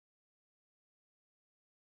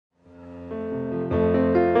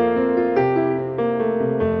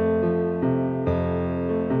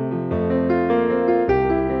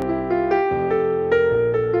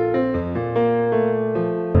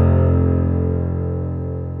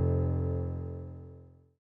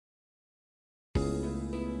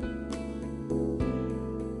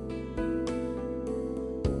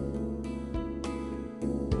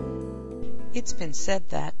It's been said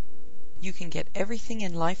that you can get everything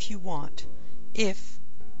in life you want if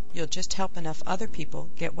you'll just help enough other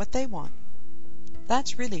people get what they want.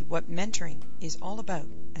 That's really what mentoring is all about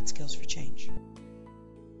at Skills for Change.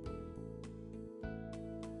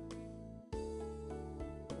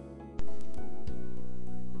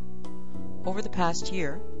 Over the past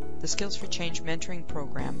year, the Skills for Change mentoring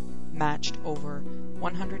program matched over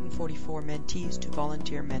 144 mentees to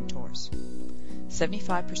volunteer mentors.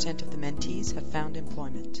 75% of the mentees have found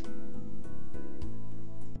employment.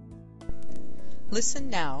 Listen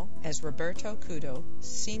now as Roberto Kudo,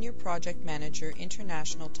 Senior Project Manager,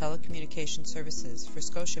 International Telecommunication Services for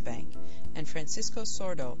Scotiabank, and Francisco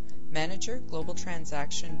Sordo, Manager, Global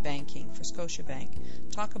Transaction Banking for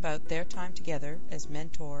Scotiabank, talk about their time together as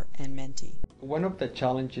mentor and mentee. One of the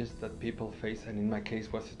challenges that people face, and in my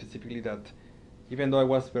case was specifically that even though I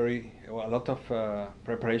was a lot of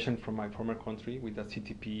preparation from my former country with the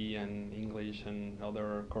CTP and English and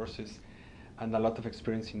other courses and a lot of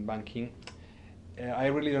experience in banking, I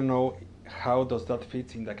really don't know how does that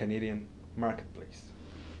fit in the Canadian marketplace.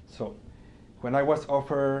 So when I was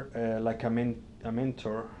offered like a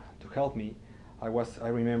mentor to help me, I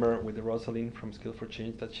remember with Rosalind from Skills for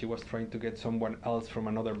Change that she was trying to get someone else from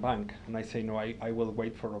another bank, and I say no, I will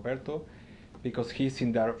wait for Roberto because he's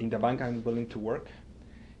in the bank I'm willing to work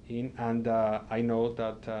in, and I know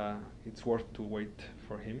that it's worth to wait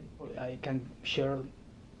for him. I can share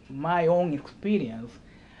my own experience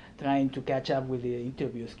trying to catch up with the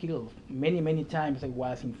interview skills. Many times I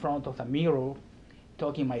was in front of a mirror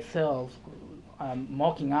talking myself,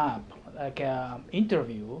 mocking up like an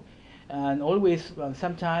interview, and always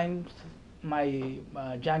sometimes my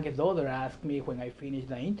youngest daughter asked me when I finished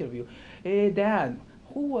the interview, "Hey Dad,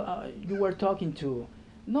 who you were talking to?"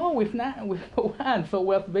 "No, with no one." So it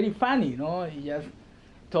was very funny, you know, just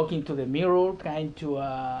talking to the mirror, trying to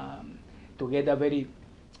get a very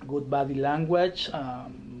good body language,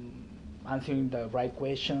 answering the right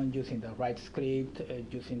question, using the right script,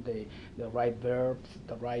 using the right verbs,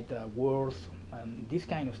 the right words, and this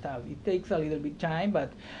kind of stuff. It takes a little bit time,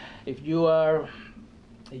 but if you are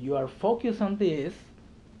focused on this,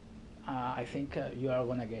 I think you are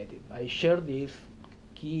gonna get it. I share these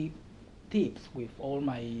key tips with all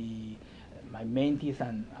my mentees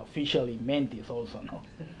and officially mentees also. No?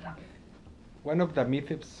 One of the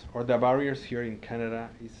myths or the barriers here in Canada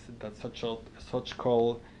is that such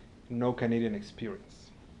called no Canadian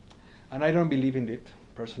experience. And I don't believe in it,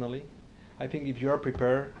 personally. I think if you are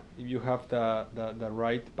prepared, if you have the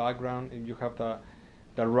right background, if you have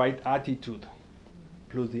the right attitude,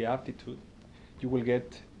 plus the aptitude, you will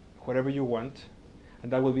get whatever you want.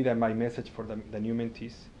 And that will be my message for the new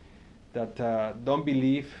mentees, that don't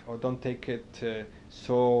believe or don't take it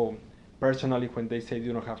so personally when they say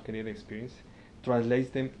you don't have Canadian experience.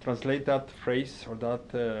 Translate that phrase or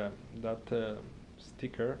that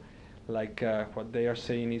sticker like what they are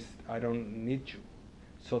saying is, I don't need you.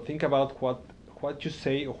 So think about what you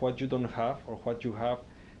say or what you don't have or what you have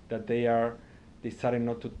that they are deciding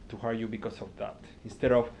not to hire you because of that,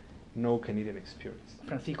 instead of no Canadian experience.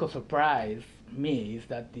 Francisco surprised me is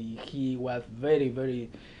that he was very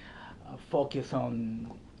focused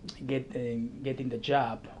on getting the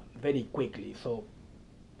job very quickly. So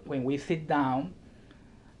when we sit down,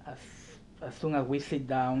 as soon as we sit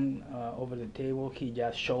down over the table, he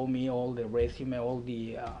just showed me all the resume, all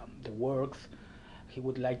the works he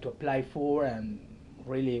would like to apply for, and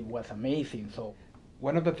really was amazing. So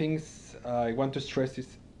one of the things I want to stress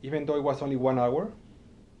is, even though it was only 1 hour,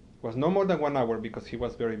 it was no more than 1 hour because he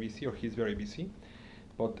was very busy or he's very busy,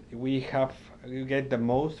 but we get the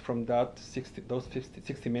most from that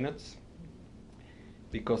 60 minutes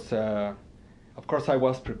because of course I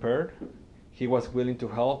was prepared, he was willing to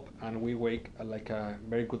help, and we make like a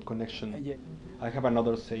very good connection. Yeah. I have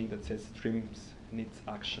another saying that says dreams needs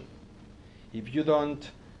action. If you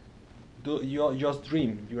don't you just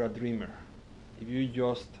dream, you're a dreamer. If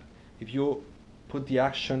you put the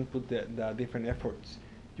action, put the different efforts,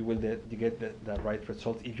 you will get the right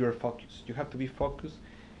results. If you're focused, you have to be focused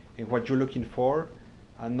in what you're looking for,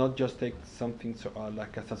 and not just take something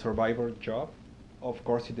like as a survivor job. Of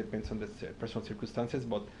course, it depends on the personal circumstances,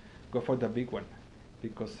 but go for the big one,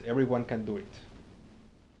 because everyone can do it.